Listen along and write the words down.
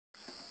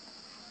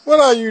What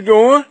are you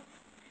doing?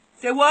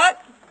 Say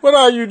what? What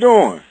are you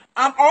doing?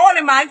 I'm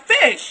oiling my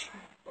fish.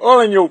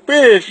 Oiling your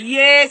fish?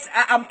 Yes,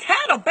 I'm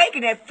tired of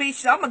baking that fish,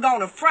 so I'm going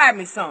to fry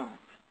me some.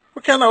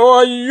 What kind of oil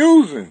are you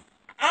using?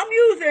 I'm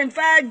using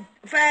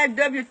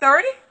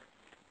 5W30.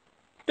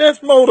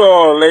 That's motor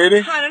oil, lady.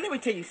 Honey, let me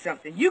tell you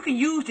something. You can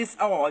use this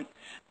oil.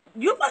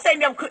 You must ain't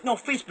never cooked no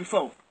fish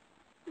before.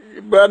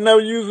 But I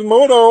never used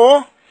motor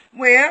oil.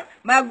 Well,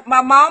 my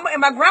mama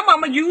and my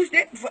grandmama used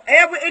it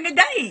forever in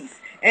the days.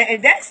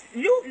 And that's,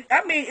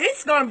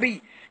 it's going to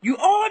be, you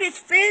order this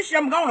fish,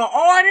 I'm going to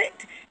order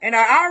it. And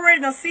I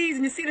already done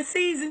seasoned. You see the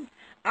season?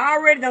 I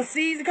already done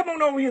seasoned. Come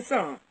on over here,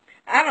 son.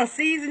 I done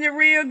seasoned it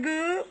real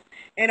good.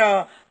 And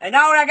all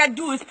I got to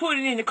do is put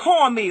it in the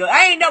cornmeal.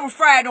 I ain't never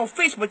fried no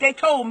fish, but they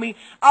told me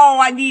all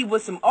I need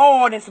was some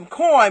oil and some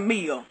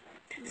cornmeal.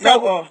 So,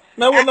 that was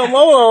no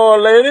motor oil,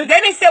 lady. They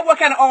didn't say what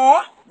kind of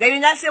oil. They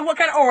did not say what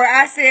kind of oil.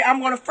 I said, I'm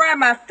going to fry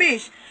my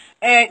fish.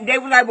 And they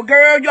were like, well,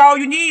 girl, all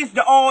you need is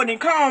the oil and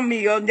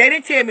cornmeal. They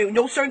didn't tell me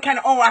no certain kind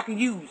of oil I can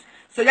use.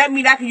 So that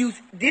means I can use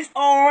this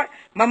oil.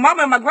 My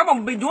mama and my grandma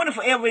have been doing it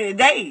forever in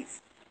the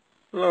days.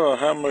 Lord,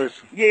 how much?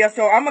 Yeah,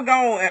 so I'm going to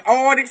go and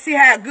order it. See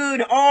how good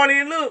the oil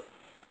it look.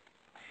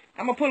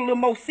 I'm going to put a little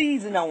more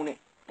season on it.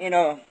 And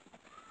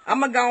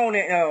I'm going to go on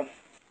and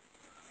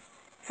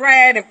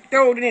fry it and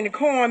throw it in the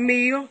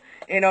cornmeal.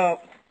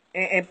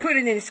 And put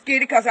it in the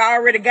skillet because I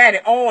already got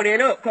it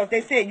oiled up. Because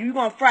they said you're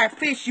going to fry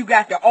fish, you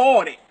got to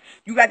oil it.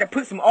 You got to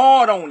put some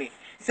oil on it.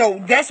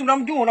 So that's what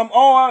I'm doing.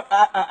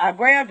 I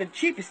grabbed the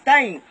cheapest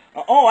thing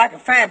of oil I can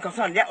find because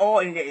that oil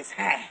in there is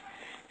high.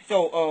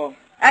 So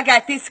I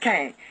got this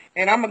kind.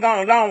 And I'm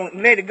going to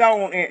let it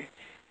go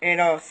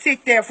and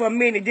sit there for a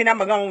minute. Then I'm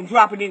going to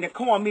drop it in the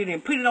cornmeal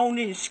and put it on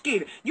in the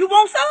skillet. You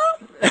want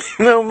some?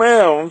 No,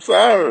 ma'am. I'm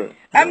sorry.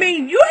 I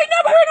mean, you ain't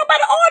never heard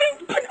nobody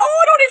putting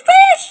oil on his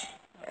fish?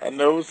 I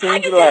never seen How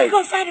you you like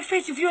gonna fry the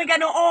fish if you ain't got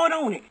no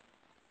oil on it?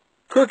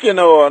 cooking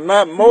oil,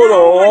 not motor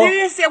No, oil. they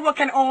didn't say what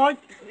kind of oil.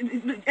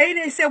 They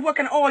didn't say what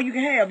kind of oil you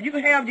can have. You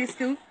can have this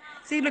too.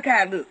 See, look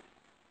how it look.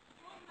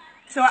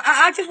 So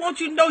I just want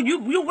you to know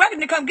you welcome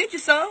to come get you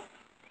some.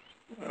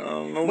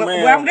 No, ma'am.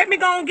 Well, let me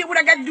go and get what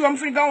I got to do. I'm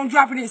finna go and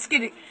drop it in the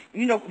skillet.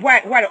 You know,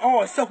 while the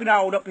oil is soaking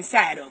all up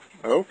inside of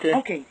it. Okay.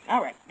 Okay.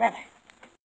 All right. Bye bye.